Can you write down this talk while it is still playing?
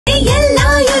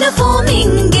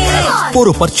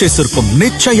ஒரு பர்ச்சேஸிற்கும்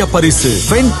நிச்சய பரிசு.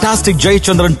 ஃபென்டாஸ்டிக்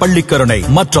ஜெயச்சந்திரன் பள்ளிக்கரணை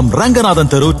மற்றும்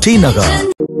ரங்கநாதன் தெரு, D Nagar.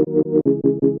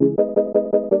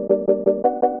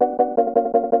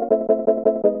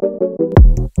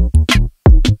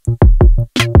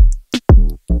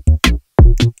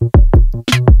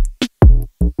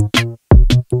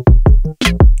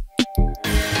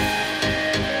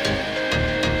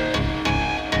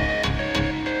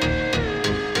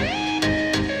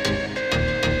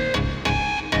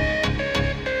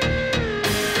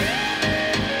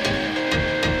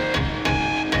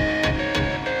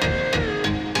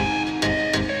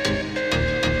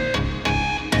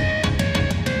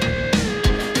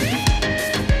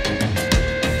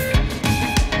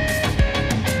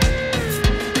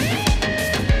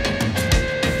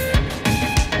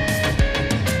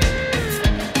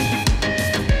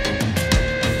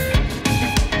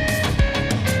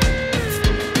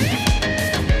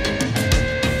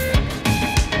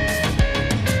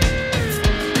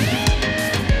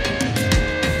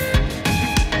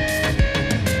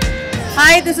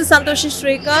 Hi, this is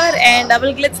Thamazhichis and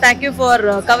AvalGlitz. Thank you for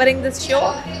covering this show.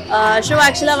 Show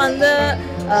actually வந்து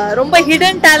ரொம்ப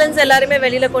ஹிடன் டேலண்ட்ஸ் எல்லாருமே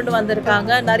வெளியில கொண்டு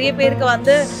வந்திருக்காங்க. நிறைய பேருக்கு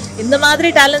வந்து இந்த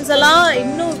மாதிரி டேலண்ட்ஸ் எல்லாம்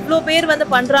இன்னும் இவ்வளோ பேர் வந்து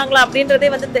பண்றாங்களா அப்படின்றதே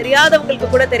வந்து தெரியாதவங்களுக்கு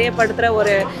கூட தெரியப்படுத்துற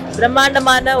ஒரு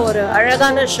பிரம்மாண்டமான ஒரு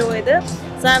அழகான ஷோ இது.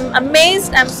 So I'm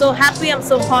amazed, I'm so happy, I'm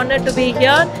so honored to be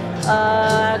here.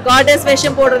 Goddess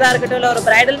வேஷம் போடுறதா இருக்கட்டும், இல்லை ஒரு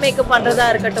பிரைடல் மேக்கப் பண்ணுறதா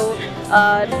இருக்கட்டும்,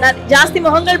 ஜாஸ்தி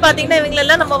முகங்கள் பார்த்தீங்கன்னா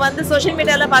இவங்களெல்லாம் நம்ம வந்து சோஷியல்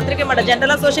மீடியாவில் பார்த்துருக்க மாட்டோம்.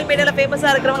 ஜென்ரலாக சோஷியல் மீடியாவில்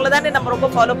ஃபேமஸாக இருக்கிறவங்கள தானே நம்ம ரொம்ப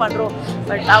ஃபாலோ பண்ணுறோம்.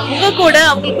 பட் அவங்க கூட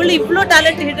அவங்களுக்குள்ள இவ்வளோ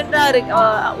டேலண்ட் ஹிடனாக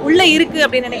உள்ளே இருக்குது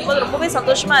அப்படின்னு நினைக்கும் போது ரொம்பவே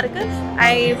சந்தோஷமாக இருக்குது.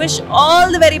 I wish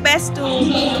all the very best to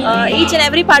each and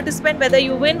every participant, whether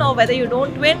you win or whether you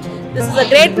don't win. This is a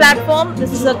great platform.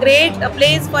 This is a great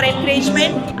place for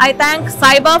encouragement. I thank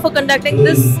SIBA for conducting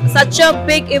this such a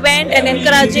big event and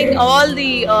encouraging all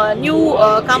the new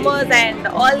comers and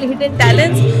all hidden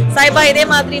talents. SIBA இதே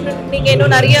மாதிரி நீங்க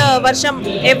இன்னும் நிறைய வருஷம்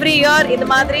every year இந்த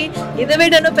மாதிரி இதை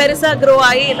விட இன்னும் பெருசா grow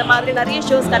ஆகி இந்த மாதிரி நிறைய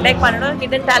shows conduct பண்ணணும்.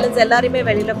 Hidden talents எல்லாரையுமே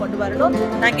வெளியில கொண்டு வரணும்.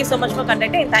 Thank you so much for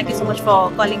conducting and thank you so much for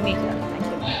calling me here.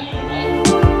 Thank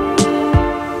you.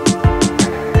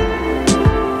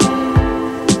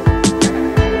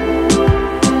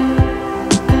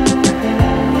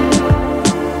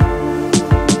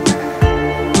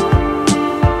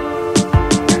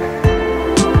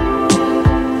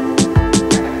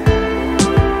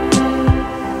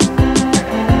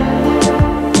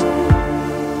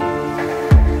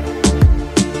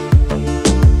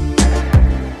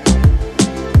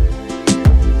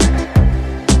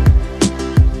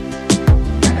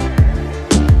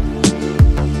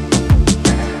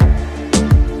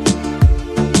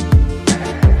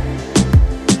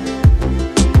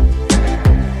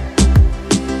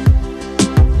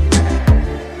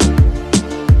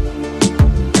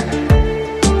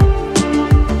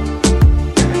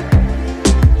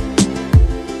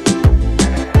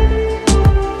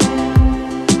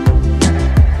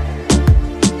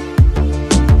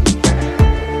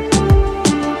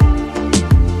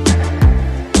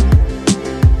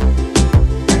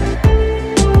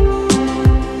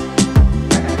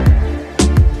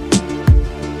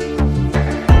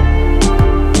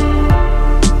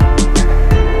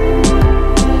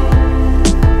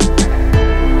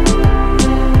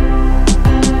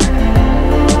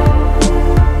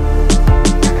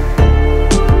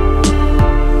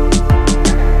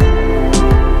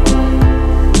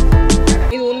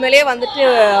 வந்துட்டு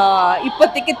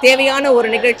இப்போதைக்கு தேவையான ஒரு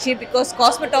நிகழ்ச்சி. பிகாஸ்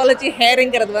காஸ்மெட்டாலஜி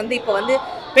ஹேருங்கிறது வந்து இப்போ வந்து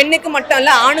பெண்ணுக்கு மட்டும்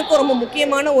இல்லை, ஆணுக்கும் ரொம்ப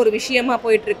முக்கியமான ஒரு விஷயமா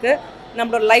போயிட்டுருக்கு.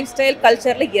 நம்மளோட லைஃப் ஸ்டைல்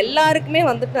கல்ச்சரில் எல்லாருக்குமே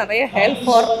வந்துட்டு நிறைய ஹெல்ப்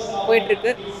ஃபார்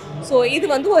போயிட்டுருக்கு. ஸோ இது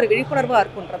வந்து ஒரு விழிப்புணர்வாக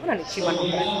இருக்குன்றது நான் நிச்சயமாக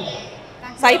நம்புகிறேன்.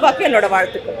 சைபாக்கு என்னோட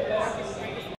வாழ்த்துக்கள்.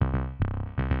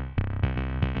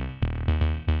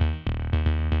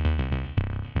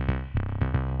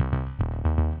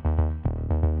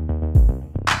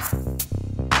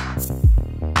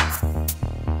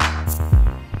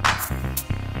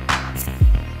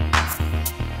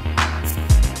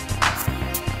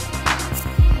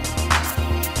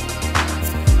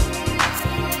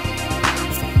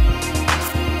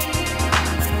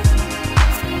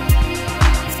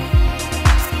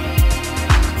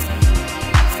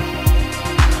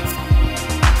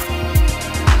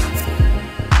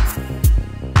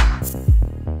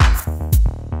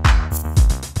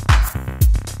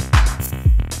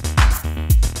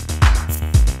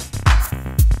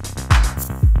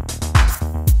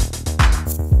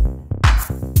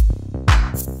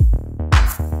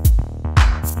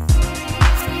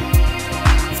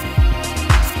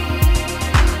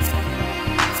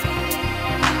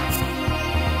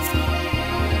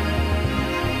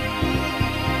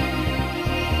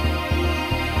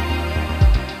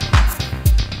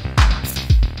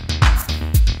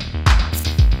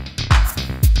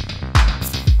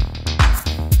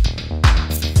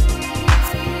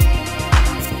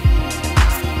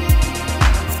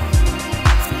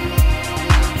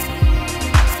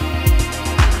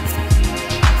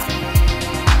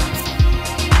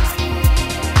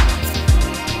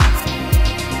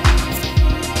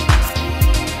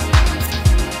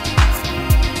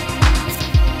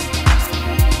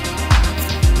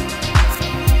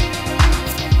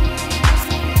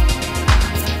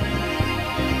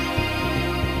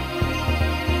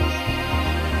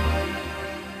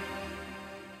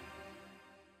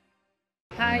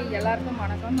 எல்லாருக்கும்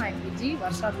வணக்கம். I am Viji,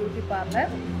 Varsha beauty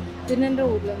parlour, திருநென்ற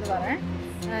ஊர்லேருந்து வரேன்.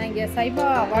 இங்கே சைபா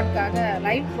அவார்டுக்காக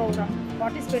லைவ் ப்ரோக்ராம்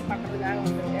பார்ட்டிசிபேட் பண்ணுறதுக்காக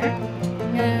வந்திருக்கேன்.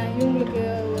 இவங்களுக்கு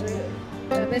ஒரு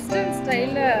வெஸ்டர்ன்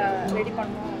ஸ்டைலில் ரெடி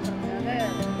பண்ணணுன்றதுக்காக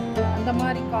அந்த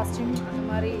மாதிரி காஸ்டியூம் அந்த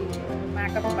மாதிரி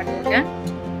மேக்கப் பண்ணியிருக்கேன்.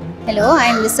 Hello, I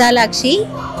am Visalakshi,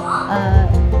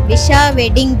 Visha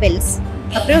wedding bells,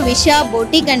 அப்புறம் விஷா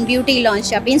பொட்டிக் அண்ட் பியூட்டி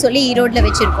லான்ச் அப்படின்னு சொல்லி ஈரோட்டில்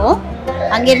வச்சுருக்கோம்.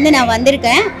 அங்கேருந்து நான்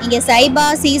வந்திருக்கேன். இங்கே சைபா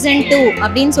சீசன் 2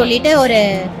 அப்படின்னு சொல்லிட்டு ஒரு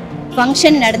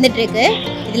ஃபங்க்ஷன் நடந்துகிட்ருக்கு.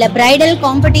 இதில் ப்ரைடல்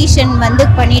காம்படிஷன் வந்து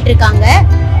பண்ணிகிட்ருக்காங்க.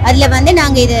 அதில் வந்து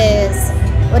நாங்கள் இது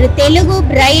ஒரு தெலுங்கு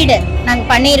ப்ரைடு நாங்கள்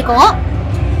பண்ணியிருக்கோம்.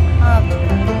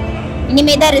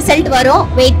 இனிமேல் தான் ரிசல்ட் வரும்,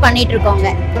 wait பண்ணிகிட்ருக்கோங்க.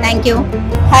 Thank you.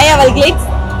 Hi AvalGlitz.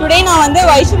 Today நான் வந்து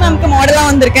வைஷு மேம்க்கு மாடலாக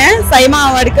வந்திருக்கேன் சைமா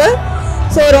அவார்டுக்கு.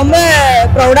 ஸோ ரொம்ப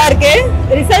ப்ரௌடாக இருக்குது.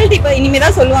 ரிசல்ட் இப்போ இனிமேல்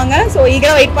தான் சொல்லுவாங்க. ஸோ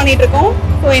ஈகராக வெயிட் பண்ணிகிட்ருக்கோம்.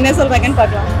 ஸோ என்ன சொல்கிறாங்கன்னு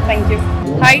பார்க்கலாம். Thank you.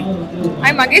 Hi,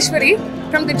 I Maheswari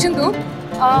from Tiruchendur.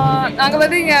 நாங்கள்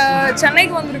வந்து இங்கே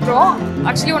சென்னைக்கு வந்திருக்கிறோம்.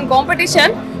 Actually one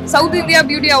competition south India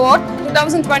beauty award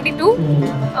 2022.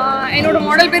 என்னோட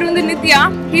மாடல் பேர் வந்து Nithya.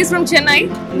 He is from Chennai.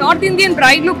 North Indian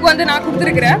bright look வந்து நான்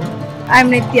கொடுத்துருக்குறேன். I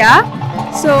am Nithya.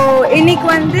 ஸோ இன்னைக்கு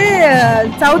வந்து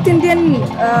சவுத் இந்தியன்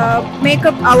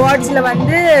மேக்கப் அவார்ட்ஸில்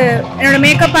வந்து என்னோட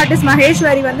மேக்கப் ஆர்டிஸ்ட்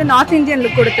மகேஸ்வரி வந்து நார்த் இந்தியன்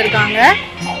லுக் கொடுத்துருக்காங்க.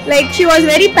 Like she was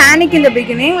very panic in the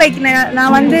beginning. Like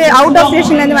நான் வந்து அவுட் ஆஃப்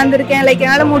ஸ்டேஷன்லேருந்து வந்திருக்கேன், லைக்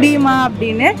என்னால் முடியுமா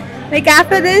அப்படின்னு. Like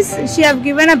after this she have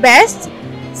given a best.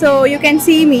 So you can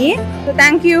see me. So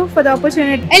thank you for the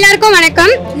opportunity. எல்லாருக்கும்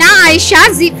வணக்கம். நான் Aisha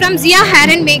from Zia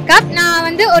hair and makeup. நான்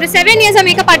வந்து ஒரு 7 இயர்ஸாக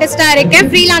மேக்கப் ஆர்டிஸ்டாக இருக்கேன்.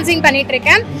 ஃப்ரீலான்சிங் பண்ணிட்டு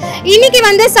இருக்கேன். இன்னைக்கு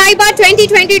வந்து சைபா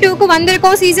 2022க்கு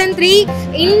வந்திருக்கோம் சீசன் 3.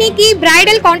 இன்னைக்கு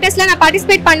பிரைடல் கான்டெஸ்ட்ல நான்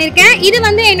பார்ட்டிசிபேட் பண்ணியிருக்கேன். இது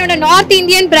வந்து என்னோட north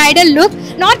Indian bridal look.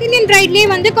 North Indian பிரைட்லேயே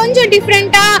வந்து கொஞ்சம்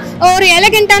டிஃப்ரெண்ட்டாக ஒரு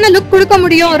எலகென்ட்டான லுக் கொடுக்க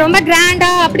முடியும். ரொம்ப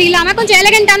கிராண்டாக அப்படி இல்லாமல் கொஞ்சம்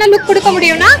எலகென்ட்டான லுக் கொடுக்க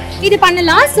முடியும்னா இது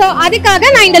பண்ணலாம். ஸோ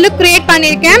அதுக்காக நான் இந்த லுக் கிரியேட்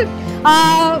பண்ணியிருக்கேன்.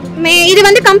 இது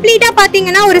வந்து கம்ப்ளீட்டா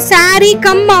பாத்தீங்கன்னா ஒரு saree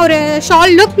கம் ஒரு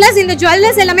ஷால் லுக் பிளஸ் இந்த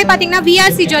ஜுவல்லர்ஸ் எல்லாமே பாத்தீங்கன்னா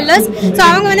விஆர்சி ஜுவல்லர்ஸ். ஸோ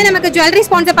அவங்க வந்து நமக்கு ஜுவல்லரி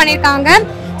ஸ்பான்சர் பண்ணியிருக்காங்க.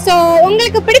 ஸோ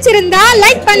உங்களுக்கு பிடிச்சிருந்தா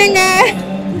லைக் பண்ணுங்க.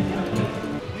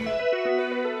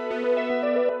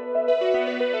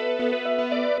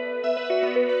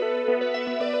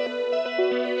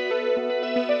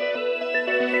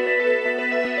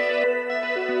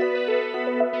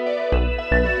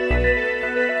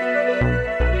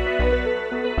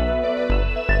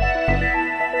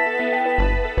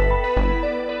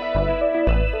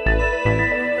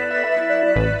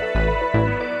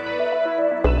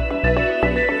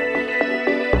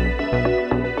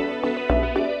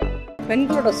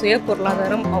 பெண்களோட சுய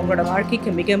பொருளாதாரம் அவங்களோட வாழ்க்கைக்கு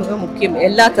மிக மிக முக்கியம்.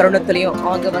 எல்லா தருணத்துலையும்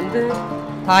அவங்க வந்து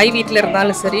தாய் வீட்டில்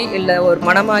இருந்தாலும் சரி, இல்லை ஒரு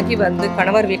மணமாகி வந்து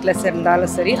கணவர் வீட்டில்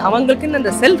இருந்தாலும் சரி, அவங்களுக்குன்னு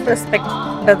அந்த செல்ஃப்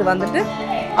ரெஸ்பெக்ட்ன்றது வந்துட்டு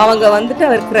அவங்க வந்துட்டு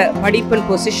இருக்கிற படிப்பின்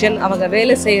பொசிஷன், அவங்க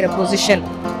வேலை செய்கிற பொசிஷன்,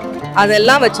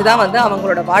 அதெல்லாம் வச்சு தான் வந்து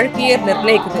அவங்களோட வாழ்க்கையே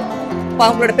நிர்ணயிக்குது. இப்போ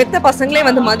அவங்களோட பெத்த பசங்களே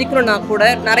வந்து மதிக்கணும்னா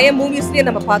கூட நிறைய மூவிஸ்லேயே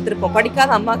நம்ம பார்த்துருப்போம்.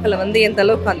 படிக்காத அம்மாக்களை வந்து எந்த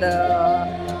அளவுக்கு அந்த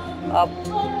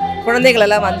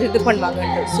குழந்தைகளெல்லாம் வந்து இது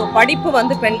பண்ணுவாங்கன்ட்டு. ஸோ படிப்பு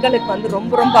வந்து பெண்களுக்கு வந்து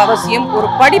ரொம்ப ரொம்ப அவசியம். ஒரு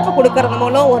படிப்பு கொடுக்கறது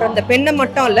மூலம் ஒரு அந்த பெண்ணை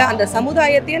மட்டும் இல்லை, அந்த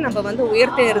சமுதாயத்தையே நம்ம வந்து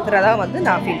உயர்த்தி இருக்கிறதா வந்து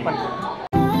நான் ஃபீல் பண்ணுறேன்.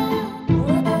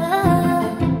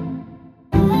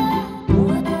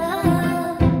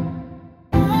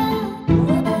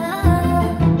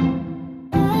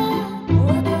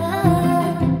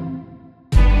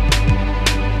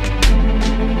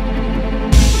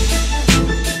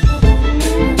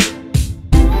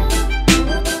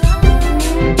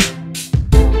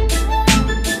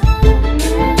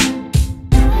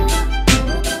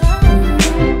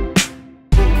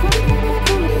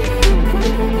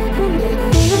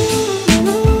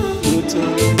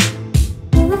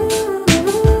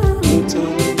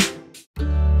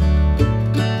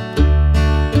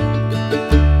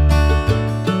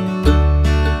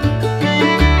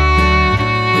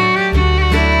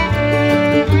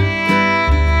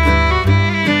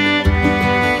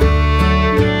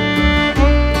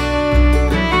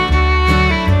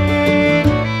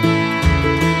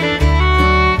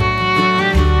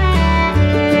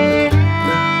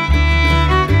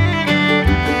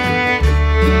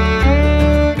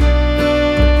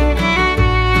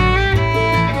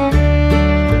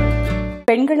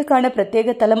 பெண்களுக்கான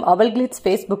பிரத்யேக தளம் AvalGlitz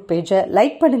Facebook பேஜை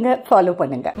லைக் பண்ணுங்க, ஃபாலோ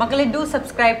பண்ணுங்க. மக்களே, do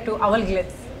subscribe to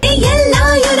AvalGlitz.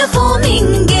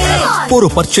 ஒரு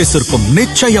பர்ச்சேஸிற்கும்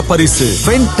நிச்சய பரிசு.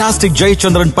 ஃபென்டாஸ்டிக்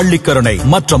ஜெயச்சந்திரன் பள்ளிக்கரணை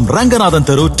மற்றும் ரங்கநாதன்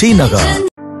தெரு, டி நகர்.